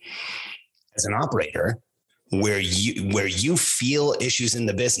 as an operator, where you feel issues in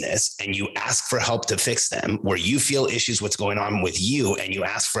the business and you ask for help to fix them, where you feel issues, what's going on with you, and you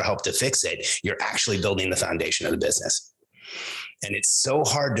ask for help to fix it, you're actually building the foundation of the business. And it's so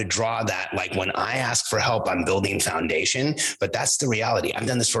hard to draw that, like when I ask for help, I'm building foundation, but that's the reality. I've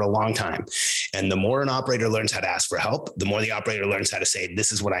done this for a long time. And the more an operator learns how to ask for help, the more the operator learns how to say,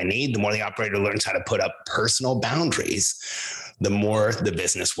 this is what I need. The more the operator learns how to put up personal boundaries, the more the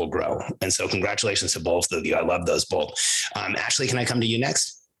business will grow. And so congratulations to both of you. I love those both. Ashley, can I come to you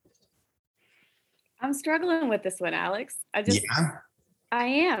next? I'm struggling with this one, Alex. I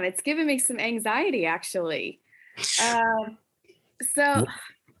am. It's giving me some anxiety, actually. So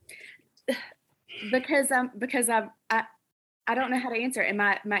because I don't know how to answer it. And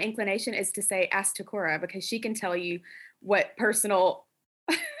my inclination is to say, ask Takora, because she can tell you what personal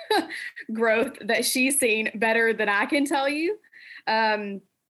growth that she's seen better than I can tell you. The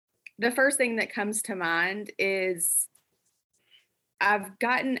first thing that comes to mind is I've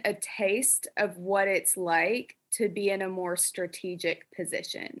gotten a taste of what it's like to be in a more strategic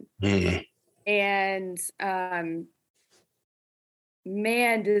position. And,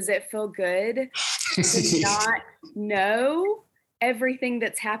 man, does it feel good to not know everything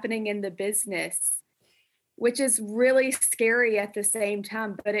that's happening in the business, which is really scary at the same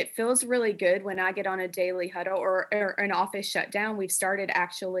time, but it feels really good when I get on a daily huddle or an office shutdown. We've started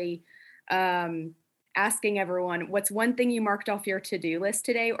actually asking everyone, what's one thing you marked off your to-do list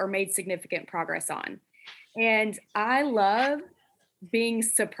today or made significant progress on? And I love being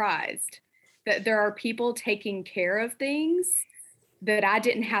surprised that there are people taking care of things that I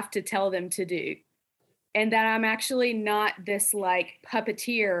didn't have to tell them to do. And that I'm actually not this like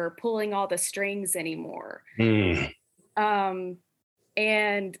puppeteer pulling all the strings anymore.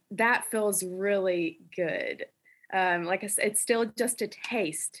 And that feels really good. Like I said, it's still just a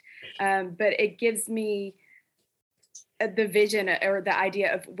taste, but it gives me the vision or the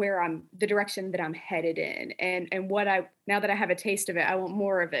idea of the direction that I'm headed in, and now that I have a taste of it, I want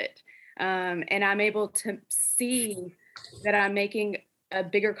more of it. And I'm able to see that I'm making a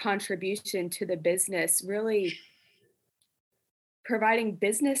bigger contribution to the business, really providing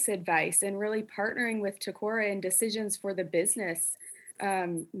business advice and really partnering with Takora in decisions for the business.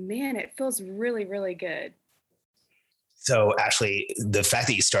 Man, it feels really, really good. So Ashley, the fact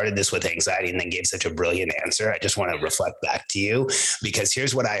that you started this with anxiety and then gave such a brilliant answer, I just want to reflect back to you, because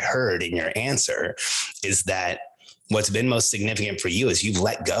here's what I heard in your answer is that what's been most significant for you is you've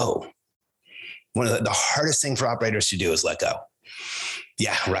let go. One of the hardest thing for operators to do is let go.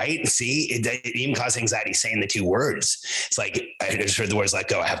 Yeah, right. See, it even causes anxiety saying the two words. It's like, I just heard the words let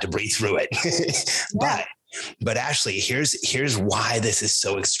go. I have to breathe through it. Yeah. But Ashley, here's why this is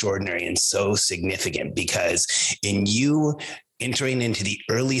so extraordinary and so significant, because in you entering into the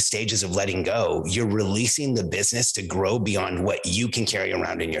early stages of letting go, you're releasing the business to grow beyond what you can carry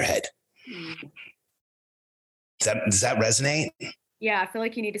around in your head. Does that resonate? Yeah, I feel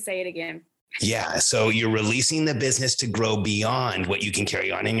like you need to say it again. Yeah. So you're releasing the business to grow beyond what you can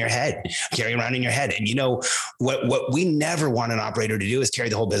carry around in your head. And you know, what we never want an operator to do is carry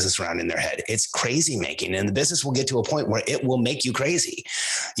the whole business around in their head. It's crazy making, and the business will get to a point where it will make you crazy,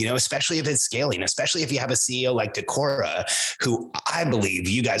 you know, especially if it's scaling, especially if you have a CEO like Decora, who I believe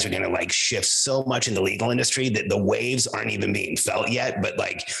you guys are going to like shift so much in the legal industry that the waves aren't even being felt yet, but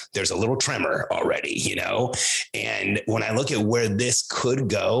like there's a little tremor already, you know? And when I look at where this could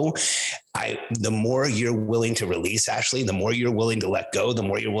go, the more you're willing to release, Ashley, the more you're willing to let go, the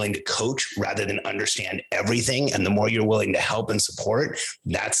more you're willing to coach rather than understand everything, and the more you're willing to help and support,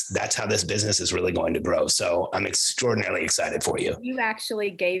 that's how this business is really going to grow. So I'm extraordinarily excited for you. You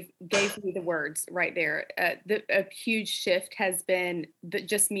actually gave me the words right there. A huge shift has been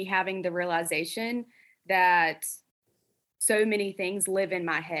just me having the realization that so many things live in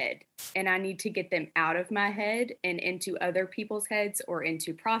my head, and I need to get them out of my head and into other people's heads, or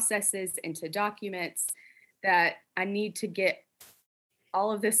into processes, into documents, that I need to get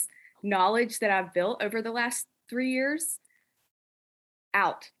all of this knowledge that I've built over the last 3 years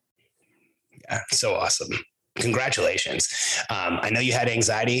out. Yeah, so awesome. Congratulations. I know you had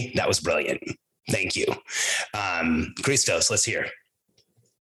anxiety. That was brilliant. Thank you. Christos, let's hear.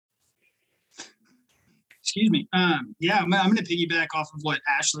 Excuse me. Yeah, I'm going to piggyback off of what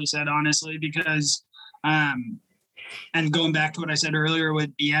Ashley said, honestly, because, and going back to what I said earlier with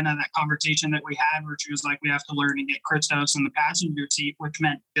Deanna, that conversation that we had where she was like, we have to learn to get Christos in the passenger seat, which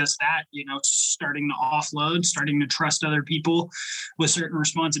meant just that, you know, starting to offload, starting to trust other people with certain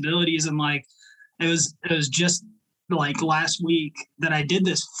responsibilities. And like, it was just like last week that I did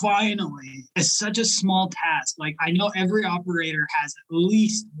this finally. It's such a small task. Like, I know every operator has at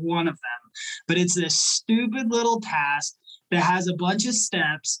least one of them, but it's this stupid little task that has a bunch of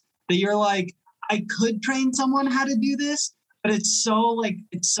steps that you're like, I could train someone how to do this, but it's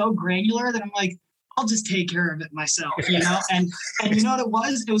so granular that I'm like, I'll just take care of it myself, you know? And you know what it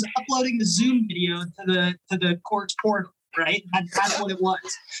was? It was uploading the Zoom video to the court's portal, right? That's what it was.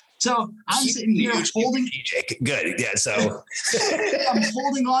 So I'm sitting here holding. Good. Yeah. So I'm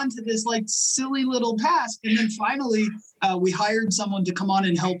holding on to this like silly little task. And then finally we hired someone to come on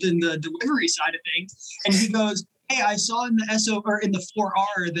and help in the delivery side of things. And he goes, hey, I saw in the SO or in the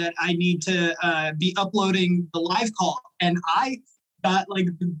 4R that I need to be uploading the live call. And I got like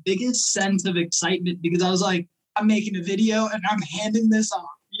the biggest sense of excitement because I was like, I'm making a video and I'm handing this off.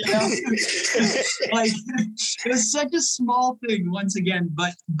 You know, like it was such a small thing once again,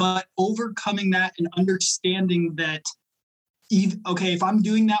 but overcoming that and understanding that, if I'm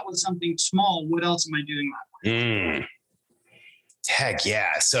doing that with something small, what else am I doing that with? Heck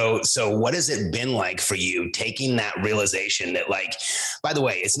yeah. So what has it been like for you taking that realization that, like, by the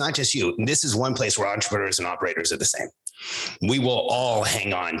way, it's not just you. This is one place where entrepreneurs and operators are the same. We will all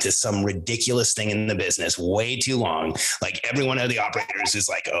hang on to some ridiculous thing in the business way too long. Like every one of the operators is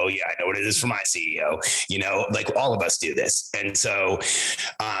like, oh yeah, I know what it is for my CEO, you know, like all of us do this. And so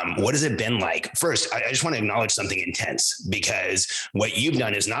what has it been like? First, I just want to acknowledge something intense, because what you've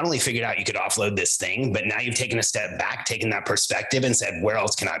done is not only figured out you could offload this thing, but now you've taken a step back, taken that perspective and said, where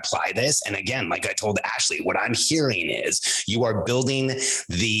else can I apply this? And again, like I told Ashley, what I'm hearing is you are building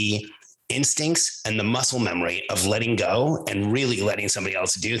the instincts and the muscle memory of letting go and really letting somebody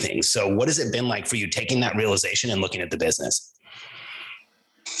else do things. So what has it been like for you taking that realization and looking at the business?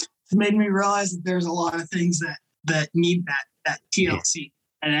 It made me realize that there's a lot of things that need that TLC.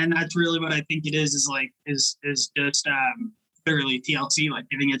 And that's really what I think it is just literally TLC, like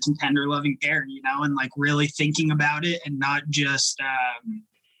giving it some tender loving care, you know, and like really thinking about it and not just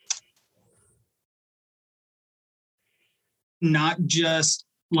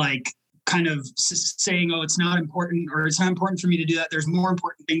like kind of saying, oh, it's not important, or it's not important for me to do that. There's more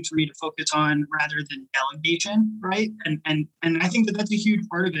important things for me to focus on rather than delegation, right? And I think that that's a huge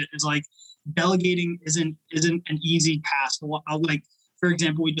part of it, is like delegating isn't an easy task. Like, for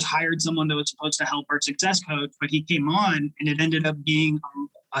example, we just hired someone that was supposed to help our success coach, but he came on and it ended up being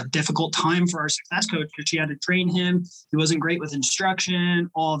a difficult time for our success coach because she had to train him. He wasn't great with instruction,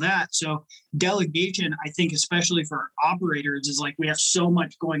 all that. So delegation, I think, especially for operators, is like we have so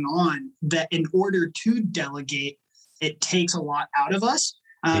much going on that in order to delegate, it takes a lot out of us.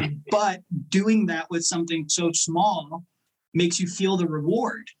 But doing that with something so small makes you feel the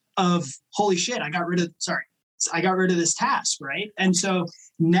reward of, holy shit, I got rid of this task, right? And so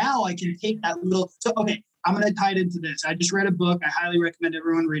now I can take that little, I'm going to tie it into this. I just read a book. I highly recommend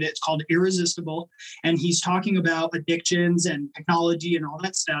everyone read it. It's called Irresistible. And he's talking about addictions and technology and all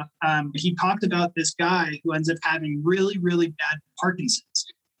that stuff. He talked about this guy who ends up having really, really bad Parkinson's,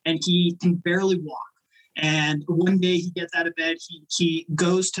 and he can barely walk. And one day he gets out of bed, he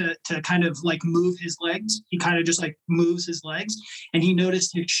goes to kind of like move his legs. He kind of just like moves his legs, and he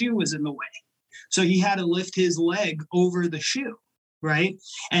noticed his shoe was in the way. So he had to lift his leg over the shoe, right?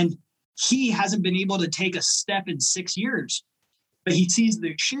 And he hasn't been able to take a step in 6 years, but he sees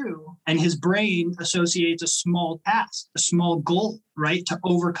the shoe and his brain associates a small task, a small goal, right, to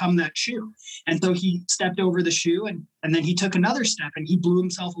overcome that shoe. And so he stepped over the shoe, and then he took another step and he blew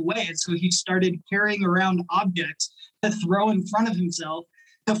himself away. And so he started carrying around objects to throw in front of himself,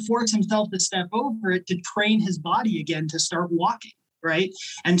 to force himself to step over it, to train his body again to start walking, right?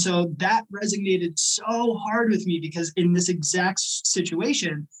 And so that resonated so hard with me, because in this exact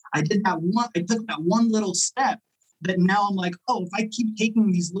situation, I took that one little step that now I'm like, oh, if I keep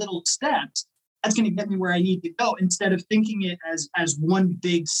taking these little steps, that's going to get me where I need to go, instead of thinking it as one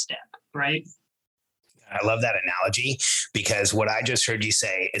big step, right? I love that analogy, because what I just heard you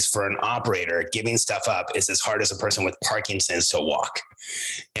say is, for an operator, giving stuff up is as hard as a person with Parkinson's to walk.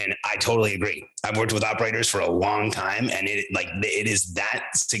 And I totally agree. I've worked with operators for a long time, and it is that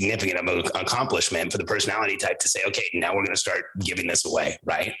significant of an accomplishment for the personality type to say, okay, now we're going to start giving this away,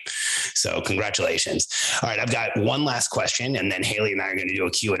 right? So congratulations. All right, I've got one last question, and then Haley and I are going to do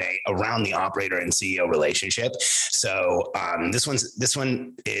a Q&A around the operator and CEO relationship. So this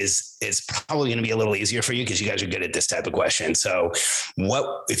one is probably going to be a little easier for you, because you guys are good at this type of question. So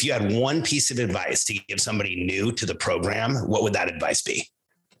what if you had one piece of advice to give somebody new to the program, what would that advice be?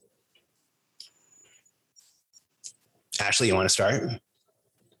 Ashley, you want to start?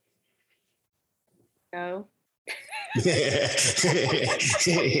 No.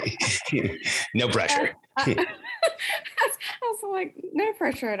 No pressure. I was like, no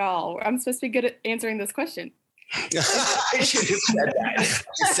pressure at all. I'm supposed to be good at answering this question. I should have said that.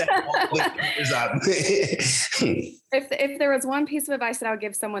 If there was one piece of advice that I would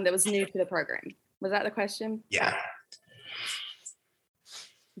give someone that was new to the program, was that the question? Yeah.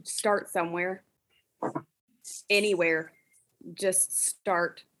 Start somewhere. Anywhere. Just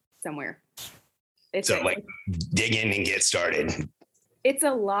start somewhere. Dig in and get started. It's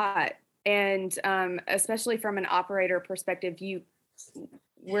a lot. And especially from an operator perspective,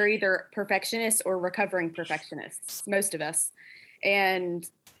 we're either perfectionists or recovering perfectionists, most of us. And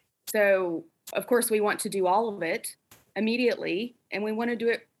so, of course, we want to do all of it immediately, and we want to do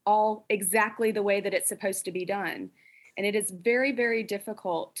it all exactly the way that it's supposed to be done. And it is very, very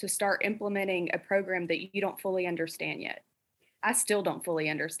difficult to start implementing a program that you don't fully understand yet. I still don't fully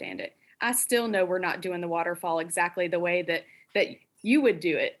understand it. I still know we're not doing the waterfall exactly the way that you would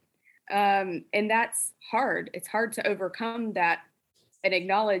do it. And that's hard. It's hard to overcome that and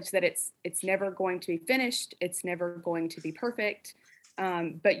acknowledge that it's never going to be finished. It's never going to be perfect.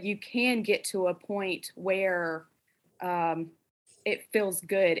 But you can get to a point where it feels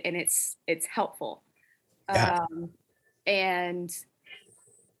good and it's helpful. Yeah. And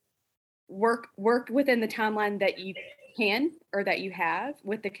work within the timeline that you can, or that you have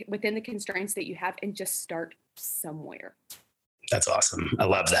within the constraints that you have, and just start somewhere. That's awesome. I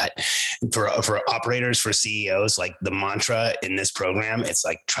love that. For operators, for CEOs, like the mantra in this program, it's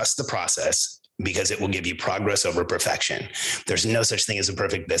like, trust the process, because it will give you progress over perfection. There's no such thing as a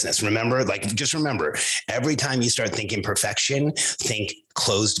perfect business. Just remember, every time you start thinking perfection, think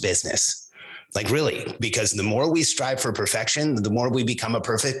closed business. Like, really, because the more we strive for perfection, the more we become a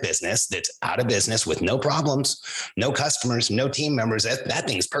perfect business that's out of business with no problems, no customers, no team members. That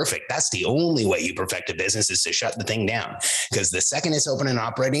thing's perfect. That's the only way you perfect a business, is to shut the thing down. Because the second it's open and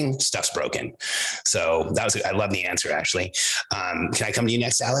operating, stuff's broken. So I love the answer, Ashley. Can I come to you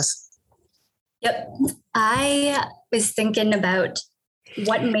next, Alice? Yep. I was thinking about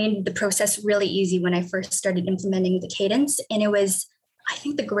what made the process really easy when I first started implementing the cadence. And it was, I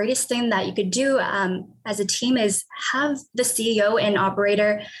think the greatest thing that you could do as a team is have the CEO and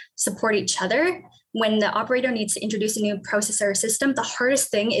operator support each other. When the operator needs to introduce a new process or system, the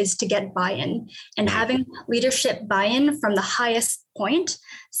hardest thing is to get buy-in, and having leadership buy-in from the highest point,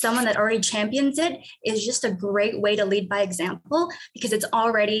 someone that already champions it, is just a great way to lead by example, because it's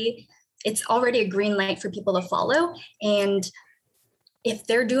already a green light for people to follow. And if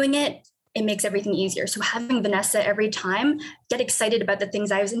they're doing it, it makes everything easier. So having Vanessa every time get excited about the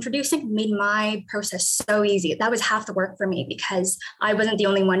things I was introducing made my process so easy. That was half the work for me, because I wasn't the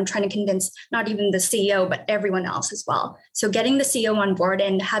only one trying to convince not even the CEO, but everyone else as well. So getting the CEO on board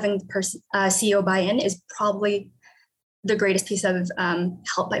and having the CEO buy-in is probably the greatest piece of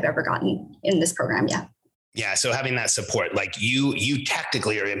help I've ever gotten in this program. Yeah. Yeah. So having that support, like you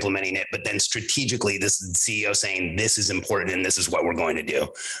tactically are implementing it, but then strategically, this is the CEO saying, this is important and this is what we're going to do.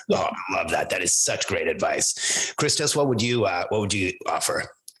 Yeah. Oh, I love that. That is such great advice. Christos, what would you offer?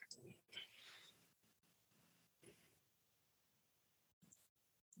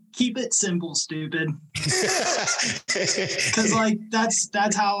 keep it simple, stupid. Because like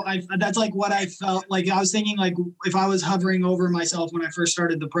that's like what I felt like. I was thinking like if I was hovering over myself when I first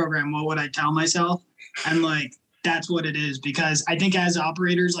started the program, what would I tell myself? And like that's what it is, because I think as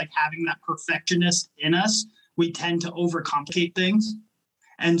operators, like having that perfectionist in us, we tend to overcomplicate things.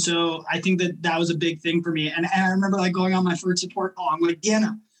 And so I think that was a big thing for me. And I remember like going on my first support call. I'm like,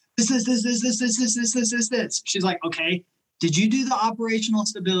 Deanna, this. She's like, okay, did you do the operational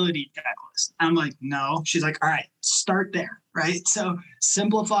stability checklist? I'm like, no. She's like, all right, start there, right? So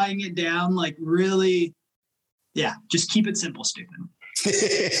simplifying it down, like really, yeah, just keep it simple, stupid.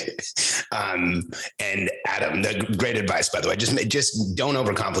 And Adam, great advice, by the way. Just don't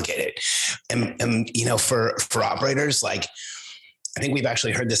overcomplicate it. And you know, for operators, like I think we've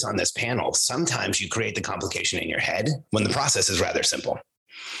actually heard this on this panel. Sometimes you create the complication in your head when the process is rather simple.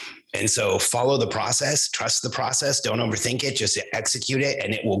 And so follow the process, trust the process, don't overthink it, just execute it,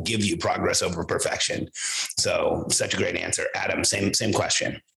 and it will give you progress over perfection. So such a great answer. Adam, same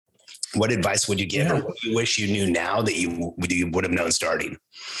question. What advice would you give, or what do you wish you knew now that you would have known starting?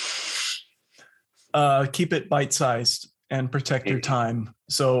 Keep it bite-sized and protect your time.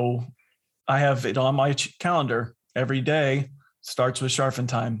 So I have it on my calendar every day. Starts with Charfen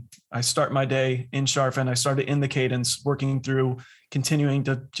time. I start my day in Charfen. I started in the cadence, working through, continuing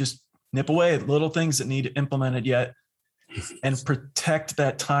to just nip away at little things that need implemented yet, and protect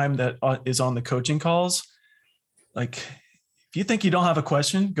that time that is on the coaching calls. Like, if you think you don't have a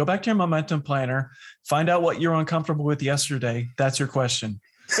question, go back to your momentum planner, find out what you're uncomfortable with yesterday. That's your question.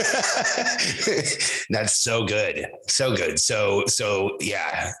 That's so good. So good. So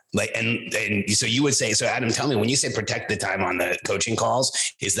yeah. Like, and so you would say, so Adam, tell me, when you say protect the time on the coaching calls,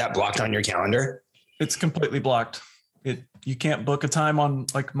 is that blocked on your calendar? It's completely blocked. You can't book a time on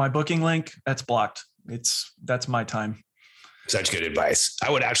like my booking link. That's blocked. That's my time. Such good advice.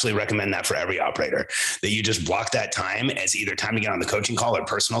 I would actually recommend that for every operator, that you just block that time as either time to get on the coaching call or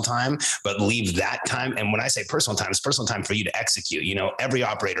personal time, but leave that time. And when I say personal time, it's personal time for you to execute. You know, every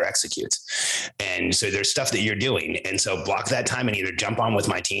operator executes. And so there's stuff that you're doing. And so block that time and either jump on with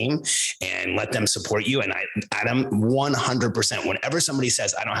my team and let them support you. And Adam, 100%, whenever somebody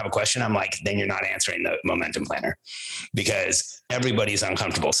says, I don't have a question, I'm like, then you're not answering the momentum planner, because everybody's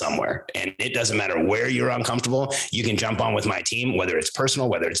uncomfortable somewhere. And it doesn't matter where you're uncomfortable. You can jump on with my team, whether it's personal,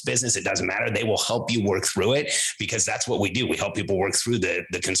 whether it's business, it doesn't matter. They will help you work through it, because that's what we do. We help people work through the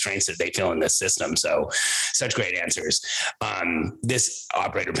constraints that they feel in this system. So such great answers. This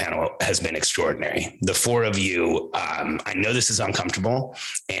operator panel has been extraordinary. The four of you, I know this is uncomfortable,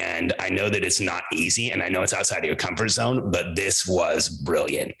 and I know that it's not easy, and I know it's outside of your comfort zone, but this was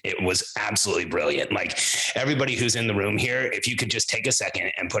brilliant. It was absolutely brilliant. Like, everybody who's in the room here, if you could just take a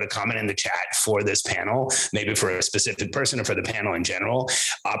second and put a comment in the chat for this panel, maybe for a specific person or for the panel in general.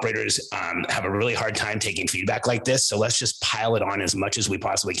 Operators have a really hard time taking feedback like this. So let's just pile it on as much as we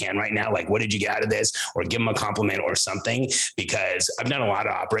possibly can right now. Like, what did you get out of this? Or give them a compliment or something, because I've done a lot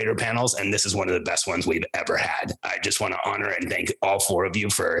of operator panels, and this is one of the best ones we've ever had. I just want to honor and thank all four of you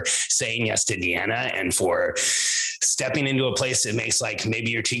for saying yes to Deanna, and for stepping into a place that makes, like,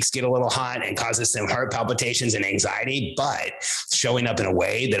 maybe your cheeks get a little hot and causes some heart palpitations and anxiety, but showing up in a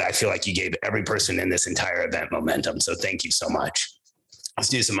way that I feel like you gave every person in this entire event momentum. So thank you so much. Let's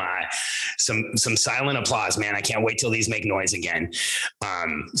do some silent applause, man. I can't wait till these make noise again.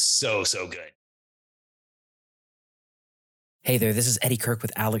 So good. Hey there, this is Eddie Kirk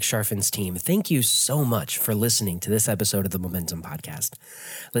with Alex Charfen's team. Thank you so much for listening to this episode of the Momentum Podcast.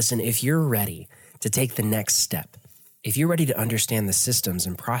 Listen, if you're ready to take the next step, if you're ready to understand the systems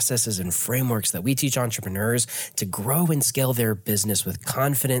and processes and frameworks that we teach entrepreneurs to grow and scale their business with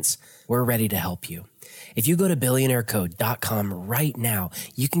confidence, we're ready to help you. If you go to billionairecode.com right now,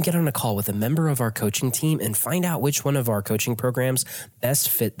 you can get on a call with a member of our coaching team and find out which one of our coaching programs best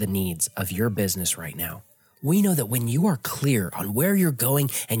fit the needs of your business right now. We know that when you are clear on where you're going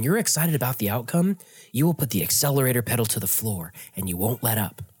and you're excited about the outcome, you will put the accelerator pedal to the floor and you won't let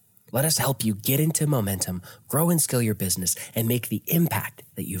up. Let us help you get into momentum, grow and scale your business, and make the impact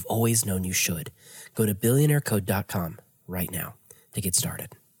that you've always known you should. Go to billionairecode.com right now to get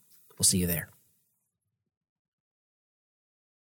started. We'll see you there.